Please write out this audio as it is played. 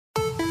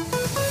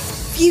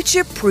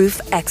Future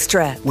Proof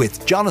Extra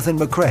with Jonathan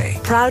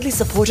McRae. Proudly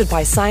supported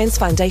by Science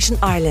Foundation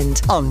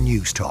Ireland On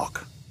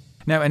Newstalk.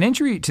 Now, an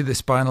injury to the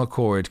spinal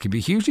cord can be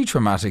hugely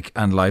traumatic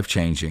and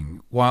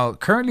life-changing. While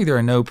currently there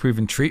are no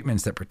proven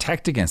treatments that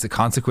protect against the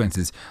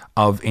consequences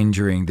of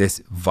injuring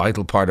this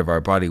vital part of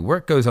our body,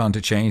 work goes on to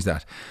change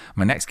that.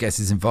 My next guest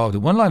is involved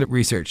in one line of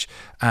research.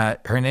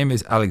 Her name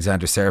is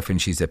Alexandra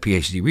Serafin. She's a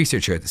PhD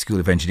researcher at the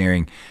School of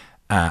Engineering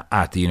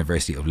at the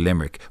University of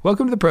Limerick.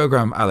 Welcome to the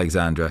programme,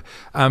 Alexandra.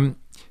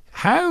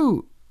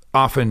 How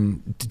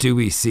often do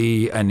we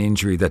see an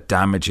injury that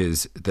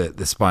damages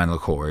the spinal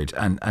cord,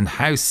 and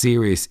how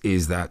serious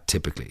is that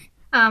typically?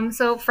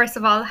 So first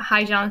of all,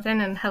 hi Jonathan,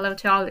 and hello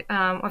to all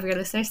of your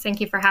listeners. Thank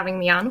you for having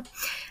me on.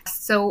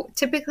 So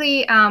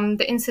typically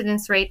the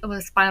incidence rate of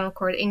a spinal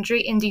cord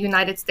injury in the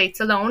United States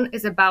alone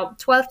is about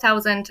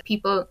 12,000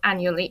 people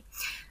annually.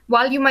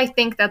 While you might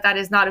think that that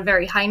is not a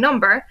very high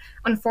number,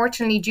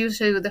 unfortunately, due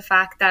to the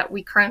fact that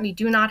we currently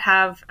do not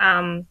have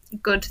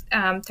good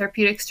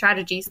therapeutic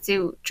strategies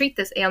to treat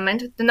this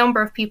ailment, the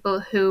number of people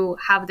who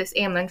have this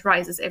ailment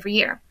rises every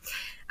year.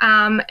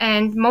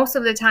 And most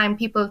of the time,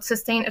 people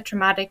sustain a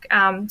traumatic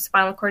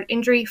spinal cord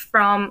injury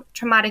from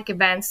traumatic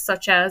events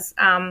such as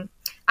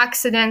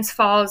accidents,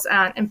 falls,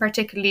 and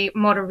particularly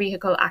motor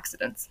vehicle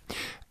accidents.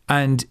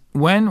 And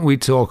when we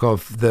talk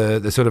of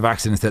the sort of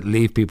accidents that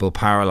leave people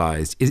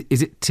paralysed,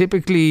 is it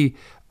typically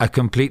a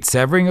complete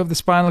severing of the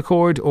spinal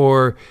cord,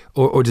 or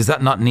does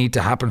that not need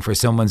to happen for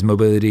someone's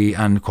mobility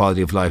and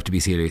quality of life to be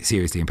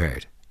seriously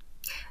impaired?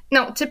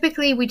 No,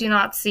 typically we do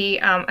not see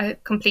a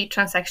complete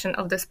transection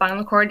of the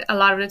spinal cord. A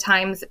lot of the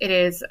times it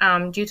is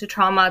due to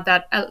trauma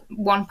that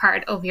one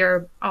part of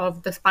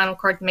the spinal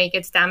cord may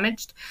get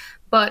damaged.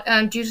 But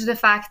due to the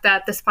fact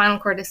that the spinal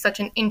cord is such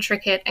an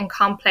intricate and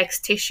complex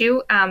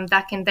tissue,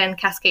 that can then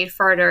cascade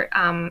further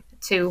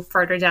to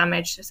further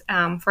damage.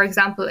 For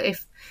example,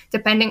 if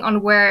depending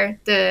on where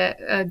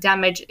the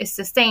damage is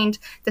sustained,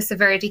 the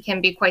severity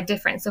can be quite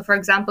different. So for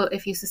example,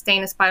 if you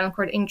sustain a spinal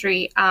cord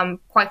injury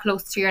quite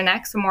close to your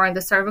neck, so more in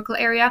the cervical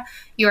area,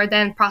 you are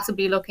then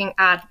possibly looking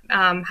at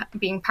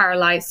being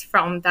paralyzed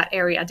from that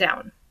area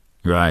down.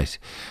 Right.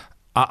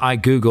 I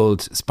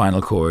Googled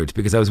spinal cord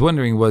because I was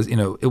wondering, was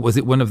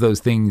it one of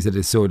those things that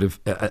is sort of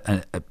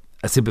a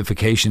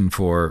simplification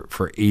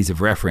for ease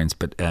of reference,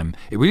 but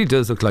it really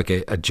does look like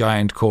a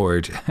giant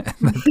cord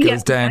that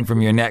goes down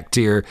from your neck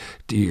to your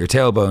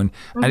tailbone,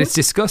 and it's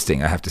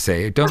disgusting, I have to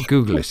say. Don't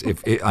Google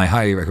it. I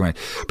highly recommend.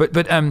 But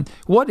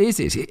what is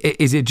it?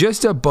 Is it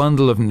just a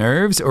bundle of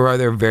nerves, or are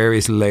there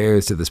various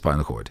layers to the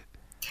spinal cord?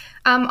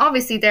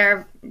 Obviously, there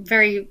are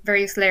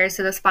various layers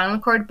to the spinal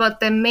cord,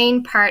 but the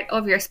main part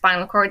of your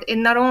spinal cord, it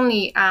not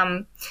only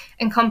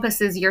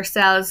encompasses your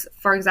cells,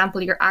 for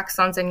example, your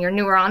axons and your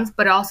neurons,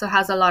 but also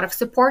has a lot of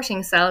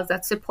supporting cells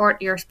that support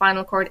your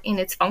spinal cord in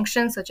its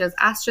function, such as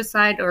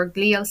astrocyte or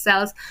glial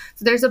cells.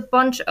 So there's a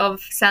bunch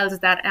of cells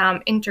that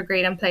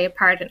integrate and play a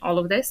part in all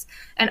of this.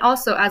 And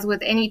also, as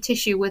with any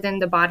tissue within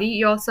the body,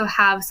 you also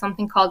have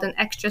something called an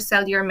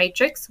extracellular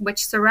matrix,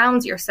 which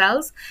surrounds your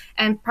cells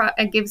and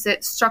gives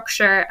it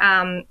structure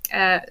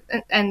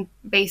and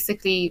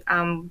basically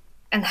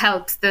and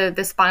helps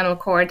the spinal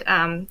cord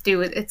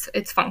do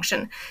its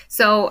function.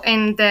 So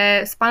in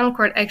the spinal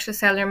cord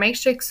extracellular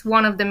matrix,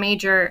 one of the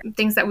major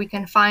things that we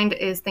can find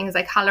is things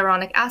like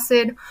hyaluronic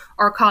acid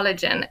or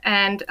collagen.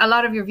 And a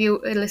lot of your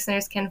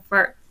listeners can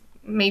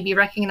maybe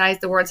recognize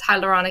the words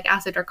hyaluronic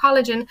acid or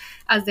collagen,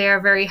 as they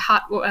are very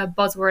hot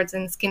buzzwords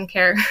in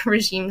skincare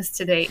regimes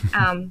today.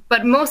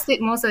 But most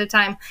of the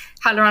time,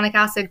 hyaluronic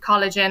acid,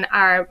 collagen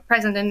are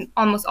present in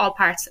almost all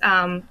parts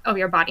of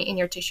your body, in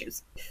your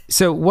tissues.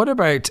 So what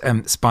about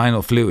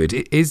spinal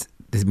fluid?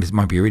 This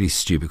might be a really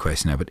stupid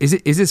question now, but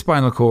is the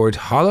spinal cord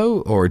hollow,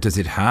 or does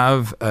it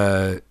have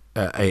a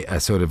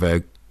sort of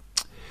a,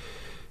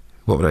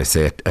 what would I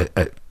say,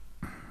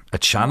 a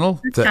channel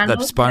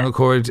that spinal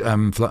cord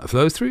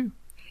flows through?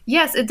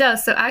 Yes, it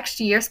does. So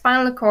actually your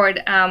spinal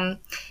cord,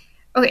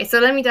 okay, so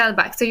let me dial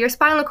back. So your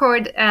spinal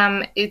cord,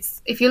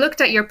 if you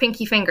looked at your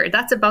pinky finger,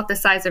 that's about the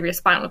size of your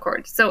spinal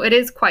cord. So it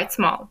is quite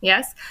small,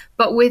 yes?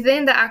 But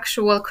within the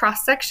actual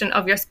cross-section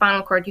of your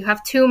spinal cord, you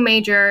have two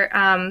major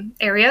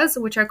areas,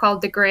 which are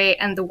called the gray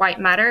and the white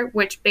matter,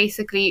 which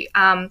basically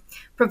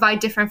provide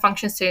different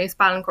functions to your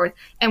spinal cord.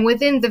 And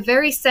within the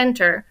very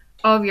center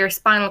of your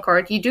spinal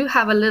cord, you do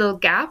have a little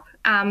gap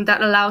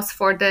that allows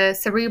for the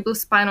cerebral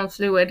spinal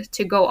fluid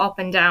to go up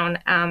and down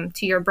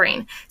to your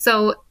brain.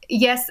 So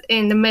yes,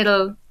 in the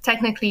middle,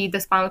 technically the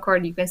spinal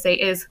cord, you can say,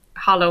 is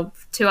hollow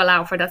to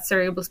allow for that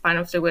cerebral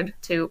spinal fluid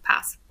to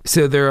pass.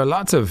 So there are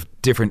lots of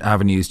different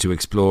avenues to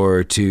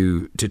explore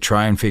to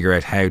try and figure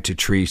out how to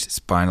treat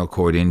spinal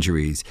cord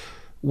injuries.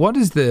 What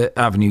is the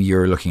avenue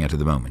you're looking at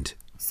the moment?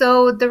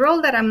 So the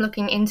role that I'm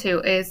looking into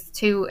is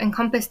to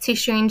encompass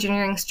tissue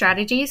engineering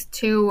strategies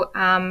to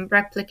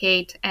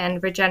replicate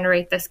and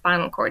regenerate the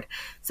spinal cord.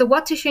 So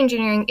what tissue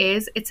engineering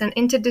is, it's an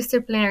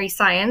interdisciplinary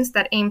science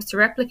that aims to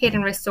replicate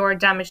and restore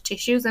damaged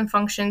tissues and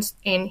functions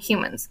in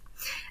humans.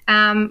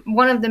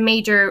 One of the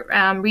major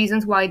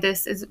reasons why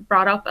this is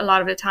brought up a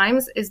lot of the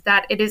times is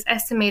that it is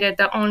estimated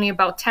that only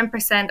about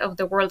 10% of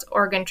the world's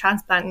organ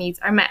transplant needs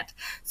are met.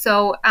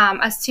 So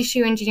as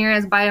tissue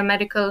engineers,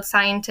 biomedical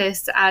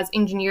scientists, as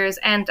engineers,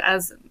 and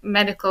as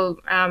medical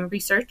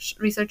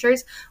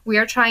researchers, we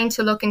are trying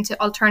to look into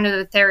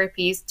alternative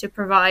therapies to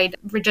provide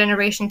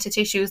regeneration to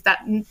tissues that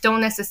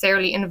don't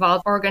necessarily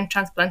involve organ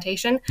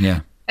transplantation.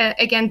 Yeah.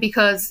 Again,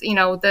 because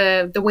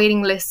the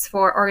waiting lists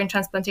for organ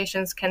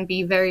transplantations can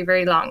be very,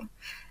 very long.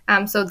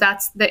 So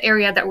that's the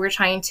area that we're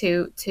trying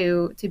to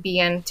be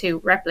in, to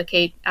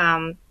replicate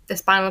the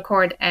spinal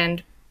cord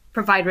and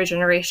provide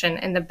regeneration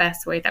in the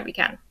best way that we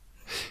can.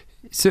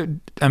 So,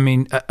 I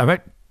mean,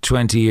 about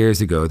 20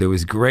 years ago, there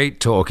was great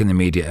talk in the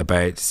media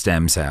about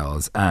stem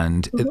cells,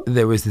 and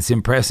there was this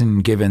impression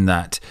given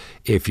that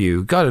if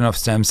you got enough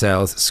stem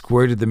cells,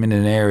 squirted them in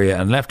an area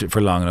and left it for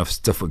long enough,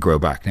 stuff would grow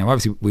back. Now,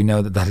 obviously, we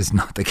know that is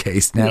not the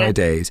case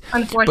nowadays. Yes,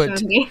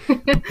 unfortunately.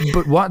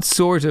 But what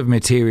sort of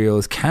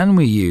materials can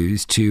we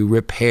use to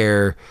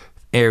repair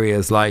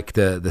areas like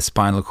the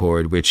spinal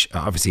cord, which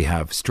obviously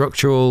have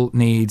structural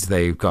needs,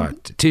 they've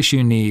got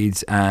tissue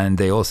needs, and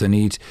they also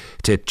need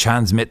to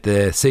transmit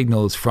the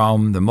signals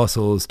from the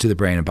muscles to the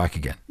brain and back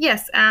again?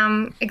 Yes,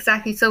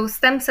 exactly. So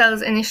stem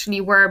cells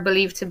initially were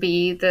believed to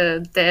be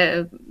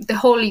the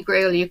holy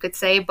grail, you could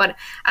say. But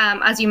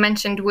as you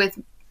mentioned, with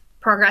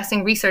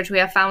progressing research, we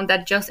have found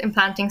that just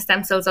implanting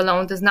stem cells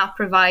alone does not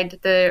provide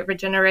the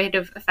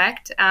regenerative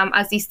effect,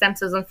 as these stem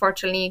cells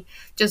unfortunately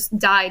just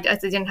died as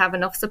they didn't have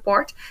enough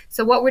support.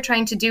 So what we're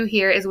trying to do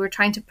here is we're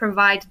trying to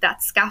provide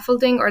that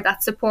scaffolding or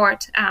that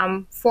support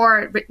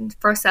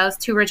for cells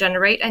to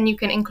regenerate, and you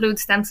can include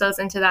stem cells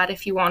into that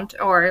if you want,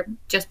 or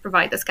just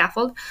provide the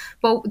scaffold.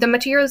 But the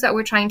materials that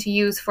we're trying to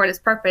use for this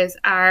purpose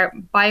are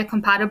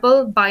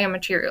biocompatible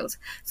biomaterials.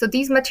 So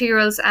these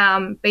materials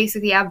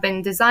basically have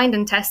been designed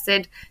and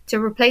tested to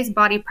replace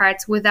body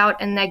parts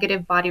without a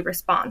negative body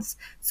response.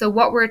 So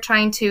what we're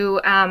trying to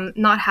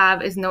not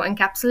have is no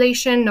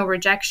encapsulation, no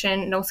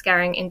rejection, no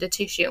scarring in the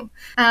tissue.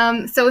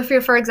 So if you're,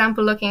 for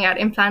example, looking at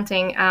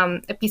implanting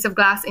a piece of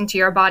glass into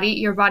your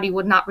body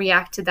would not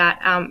react to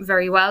that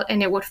very well,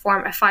 and it would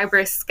form a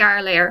fibrous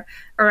scar layer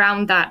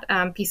around that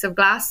piece of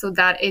glass so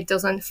that it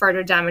doesn't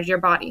further damage your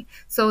body.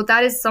 So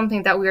that is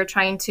something that we are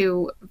trying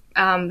to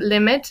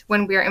limit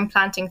when we are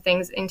implanting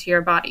things into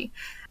your body.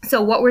 So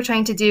what we're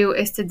trying to do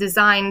is to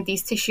design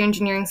these tissue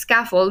engineering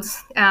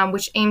scaffolds,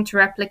 which aim to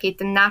replicate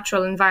the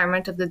natural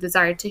environment of the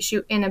desired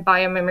tissue in a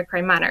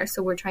biomimicry manner.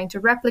 So we're trying to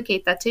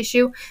replicate that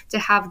tissue to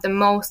have the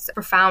most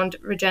profound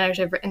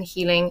regenerative and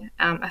healing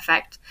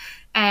effect.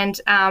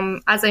 And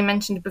as I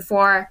mentioned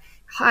before,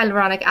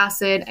 hyaluronic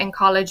acid and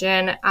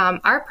collagen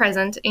are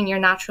present in your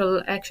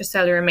natural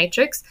extracellular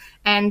matrix,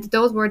 and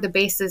those were the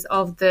basis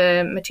of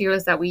the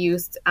materials that we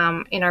used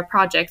in our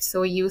project.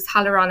 So we used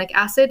hyaluronic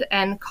acid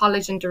and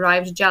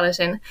collagen-derived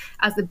gelatin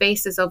as the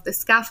basis of the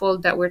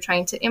scaffold that we're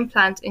trying to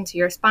implant into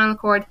your spinal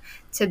cord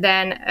to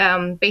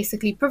then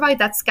basically provide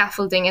that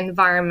scaffolding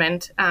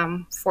environment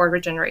for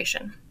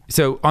regeneration.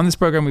 So on this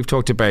program, we've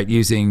talked about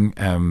using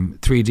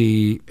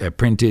 3D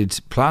printed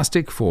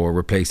plastic for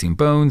replacing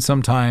bones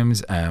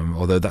sometimes,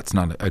 although that's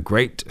not a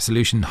great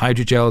solution.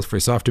 Hydrogels for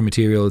softer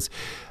materials.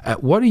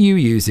 What are you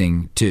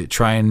using to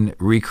try and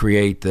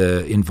recreate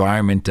the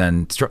environment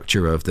and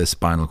structure of the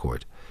spinal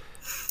cord?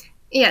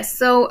 Yes,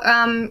 so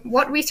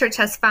what research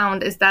has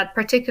found is that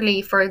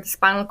particularly for the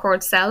spinal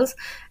cord cells,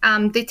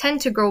 they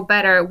tend to grow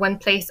better when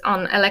placed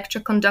on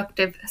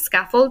electroconductive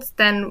scaffolds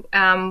than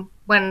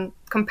when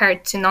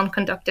compared to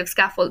non-conductive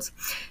scaffolds.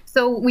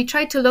 So we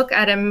tried to look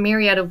at a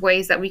myriad of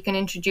ways that we can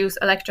introduce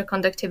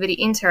electroconductivity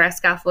into our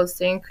scaffolds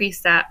to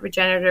increase that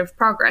regenerative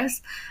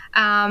progress.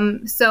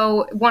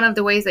 So one of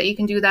the ways that you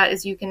can do that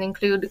is you can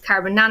include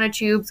carbon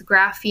nanotubes,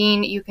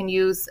 graphene, you can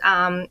use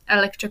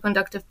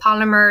electroconductive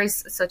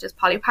polymers such as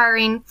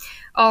polypyrene,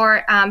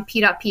 or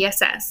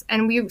PEDOT-PSS.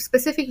 And we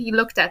specifically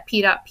looked at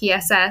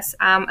PEDOT-PSS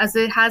as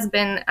it has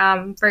been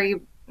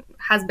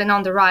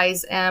on the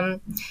rise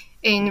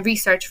in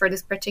research for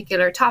this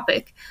particular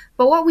topic.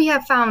 But what we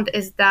have found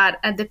is that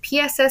the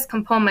PSS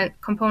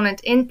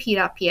component in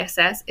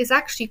PEDOT-PSS is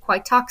actually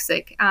quite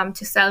toxic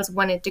to cells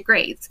when it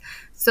degrades.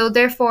 So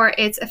therefore,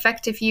 its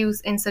effective use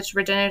in such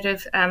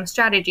regenerative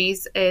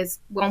strategies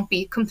won't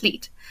be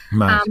complete.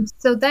 Right.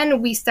 So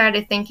then we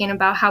started thinking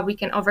about how we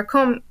can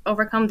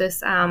overcome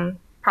this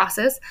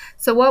process.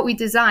 So what we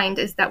designed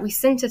is that we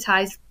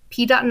synthesized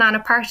PEDOT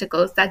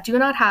nanoparticles that do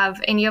not have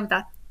any of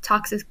that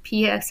toxic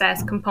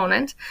PSS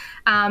component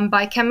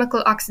by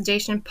chemical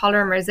oxidation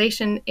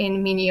polymerization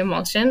in mini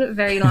emulsion.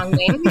 Very long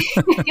name.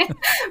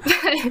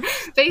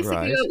 Basically,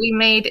 right. What we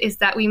made is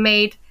that we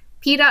made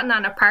PEDOT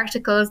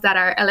nanoparticles that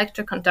are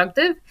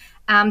electroconductive,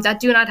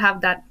 that do not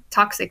have that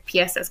toxic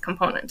PSS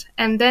component.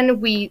 And then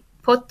we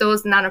put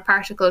those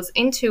nanoparticles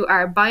into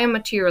our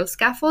biomaterial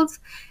scaffolds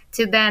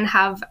to then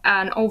have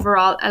an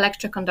overall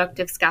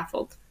electroconductive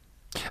scaffold.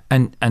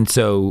 And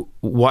so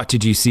what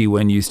did you see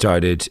when you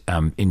started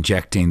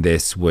injecting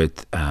this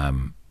with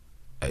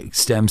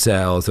stem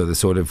cells, or the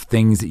sort of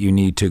things that you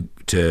need to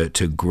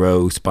to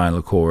grow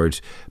spinal cord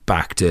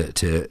back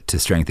to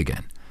strength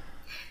again?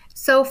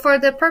 So for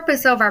the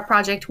purpose of our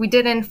project, we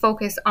didn't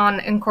focus on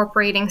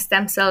incorporating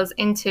stem cells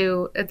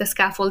into the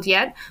scaffold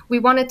yet. We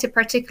wanted to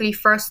particularly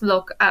first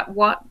look at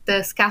what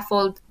the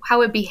scaffold,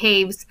 how it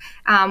behaves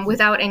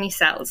without any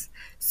cells.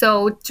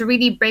 So to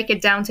really break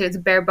it down to its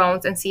bare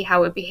bones and see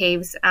how it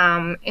behaves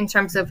in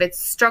terms of its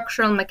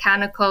structural,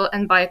 mechanical,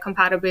 and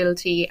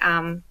biocompatibility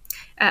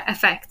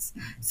effects.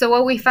 So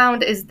what we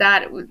found is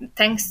that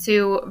thanks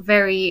to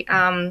very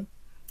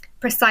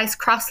precise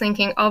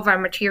cross-linking of our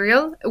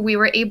material, we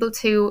were able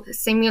to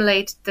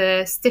simulate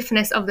the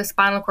stiffness of the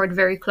spinal cord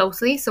very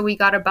closely. So we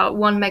got about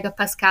 1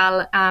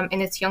 megapascal in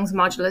its Young's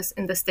modulus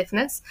in the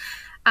stiffness.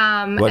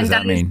 What does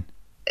that mean?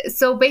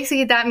 So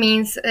basically that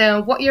means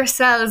what your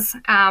cells,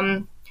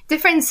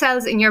 different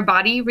cells in your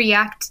body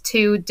react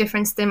to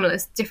different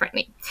stimulus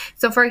differently.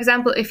 So for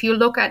example, if you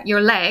look at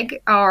your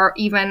leg or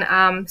even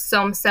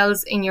some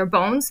cells in your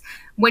bones,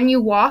 when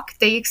you walk,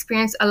 they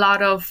experience a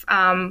lot of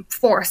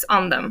force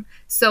on them.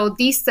 So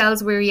these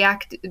cells will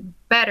react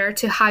better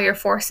to higher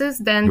forces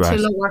than to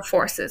lower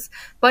forces.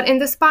 But in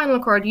the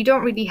spinal cord, you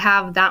don't really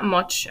have that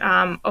much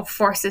of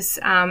forces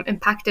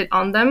impacted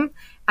on them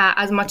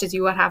as much as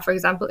you would have, for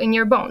example, in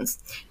your bones.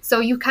 So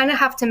you kind of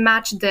have to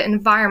match the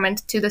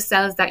environment to the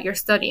cells that you're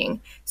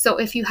studying. So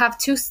if you have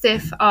too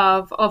stiff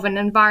of an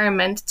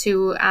environment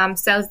to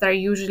cells that are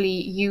usually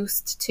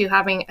used to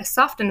having a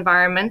soft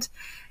environment,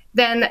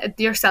 then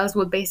your cells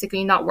will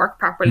basically not work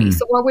properly.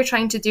 So what we're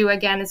trying to do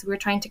again is we're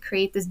trying to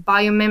create this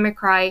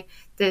biomimicry,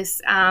 this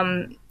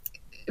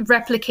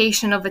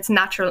replication of its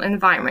natural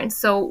environment.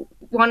 So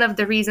one of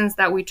the reasons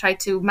that we try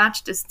to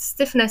match the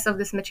stiffness of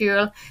this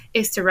material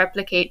is to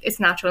replicate its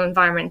natural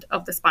environment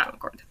of the spinal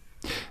cord.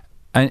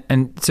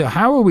 And so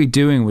how are we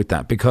doing with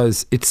that?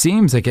 Because it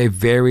seems like a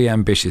very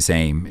ambitious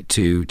aim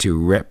to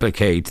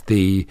replicate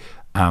the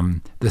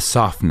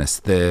softness,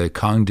 the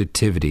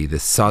conductivity, the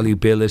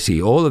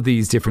solubility, all of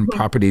these different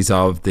properties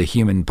of the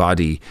human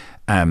body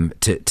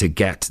to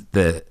get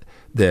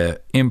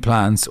the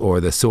implants or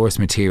the source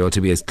material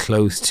to be as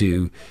close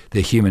to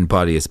the human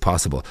body as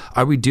possible.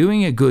 Are we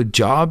doing a good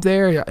job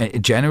there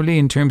generally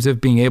in terms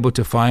of being able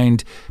to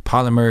find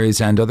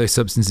polymers and other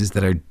substances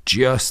that are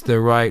just the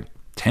right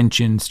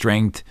tension,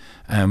 strength,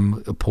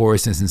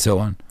 porousness and so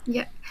on?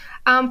 Yeah.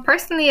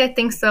 Personally, I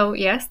think so,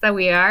 yes, that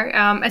we are,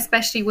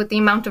 especially with the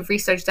amount of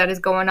research that is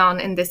going on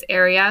in this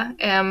area.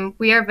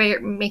 We are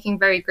making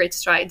very great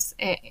strides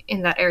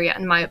in that area,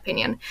 in my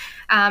opinion,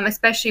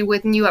 especially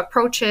with new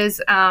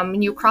approaches,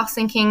 new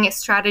cross-linking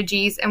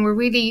strategies, and we're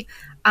really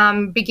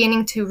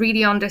beginning to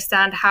really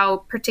understand how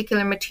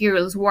particular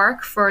materials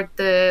work for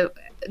the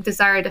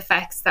desired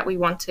effects that we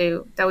want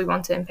to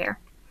impair.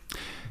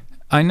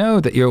 I know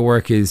that your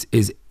work is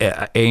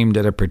aimed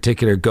at a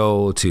particular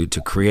goal to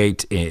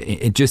create,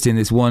 just in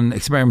this one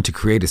experiment, to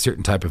create a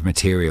certain type of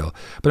material.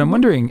 But I'm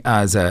wondering,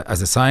 as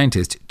a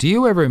scientist, do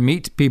you ever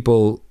meet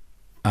people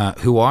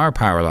who are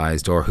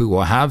paralyzed or who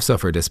have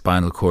suffered a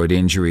spinal cord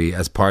injury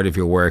as part of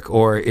your work?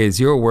 Or is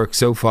your work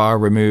so far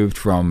removed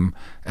from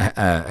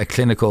a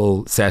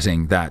clinical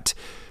setting that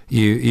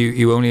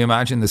you only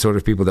imagine the sort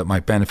of people that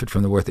might benefit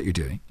from the work that you're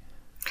doing?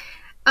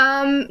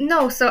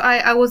 No, so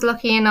I was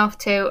lucky enough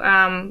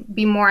to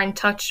be more in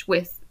touch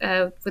with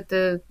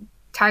the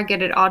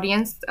targeted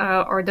audience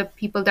or the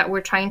people that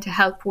we're trying to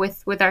help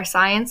with our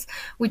science.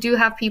 We do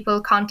have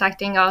people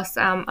contacting us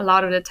a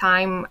lot of the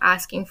time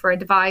asking for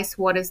advice.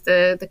 What is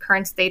the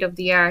current state of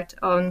the art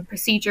on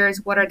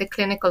procedures? What are the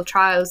clinical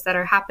trials that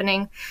are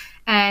happening?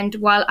 And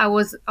while I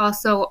was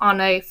also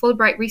on a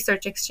Fulbright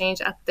research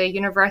exchange at the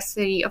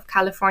University of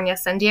California,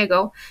 San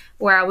Diego,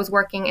 where I was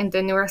working in the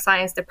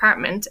neuroscience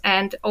department,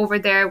 and over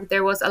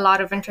there was a lot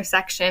of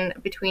intersection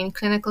between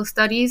clinical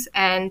studies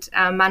and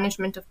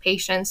management of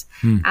patients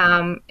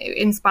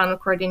in spinal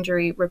cord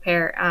injury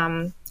repair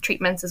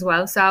treatments as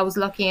well. So I was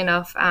lucky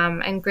enough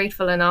and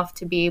grateful enough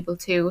to be able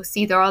to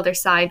see the other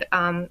side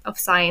of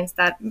science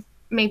that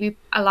maybe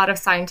a lot of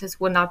scientists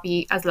would not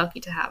be as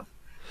lucky to have.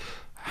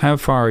 How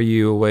far are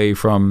you away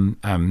from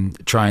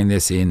trying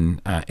this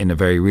in a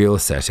very real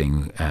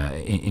setting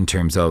in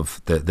terms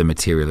of the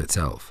material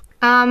itself?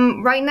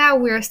 Right now,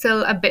 we're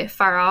still a bit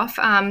far off.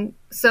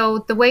 So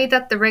the way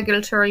that the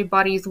regulatory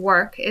bodies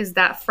work is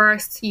that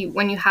first,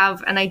 when you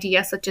have an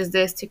idea such as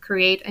this to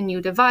create a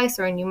new device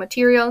or a new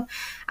material,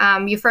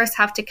 you first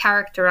have to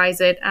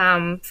characterize it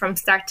from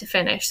start to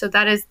finish. So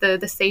that is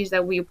the stage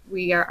that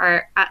we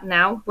are at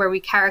now, where we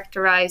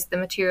characterize the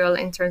material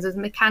in terms of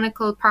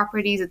mechanical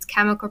properties, its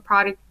chemical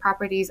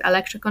properties,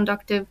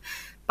 electroconductive,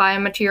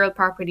 biomaterial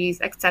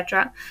properties,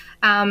 etc.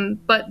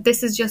 But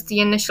this is just the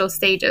initial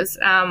stages.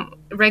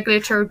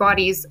 Regulatory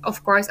bodies,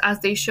 of course, as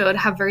they should,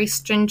 have very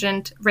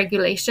stringent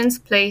regulations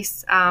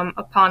placed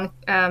upon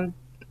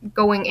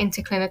going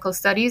into clinical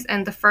studies.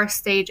 And the first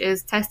stage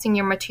is testing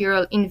your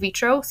material in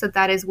vitro. So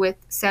that is with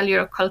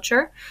cellular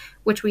culture,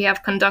 which we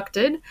have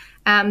conducted.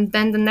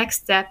 Then the next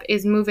step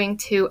is moving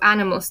to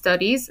animal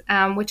studies,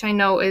 which I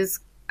know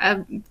is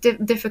a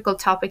difficult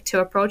topic to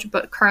approach,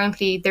 but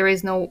currently there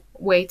is no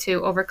way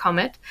to overcome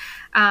it.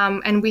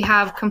 And we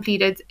have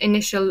completed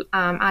initial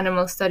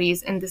animal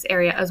studies in this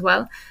area as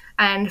well.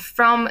 And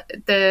from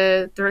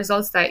the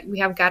results that we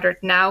have gathered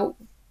now,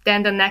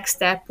 then the next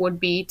step would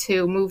be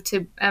to move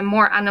to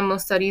more animal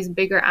studies,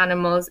 bigger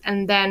animals.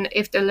 And then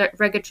if the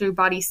regulatory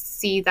bodies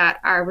see that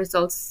our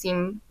results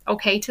seem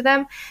okay to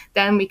them,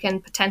 then we can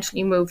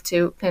potentially move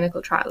to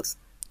clinical trials.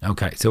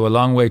 Okay, so a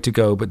long way to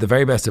go, but the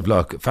very best of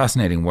luck.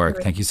 Fascinating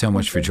work. Thank you so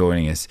much for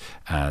joining us.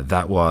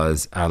 That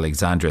was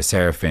Alexandra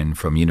Serafin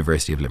from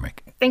University of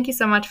Limerick. Thank you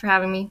so much for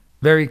having me.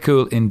 Very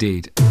cool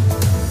indeed.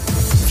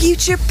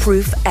 Future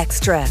Proof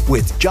Extra,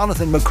 with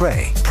Jonathan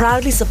McCrea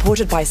proudly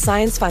supported by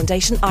Science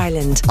Foundation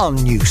Ireland on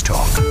News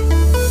Talk.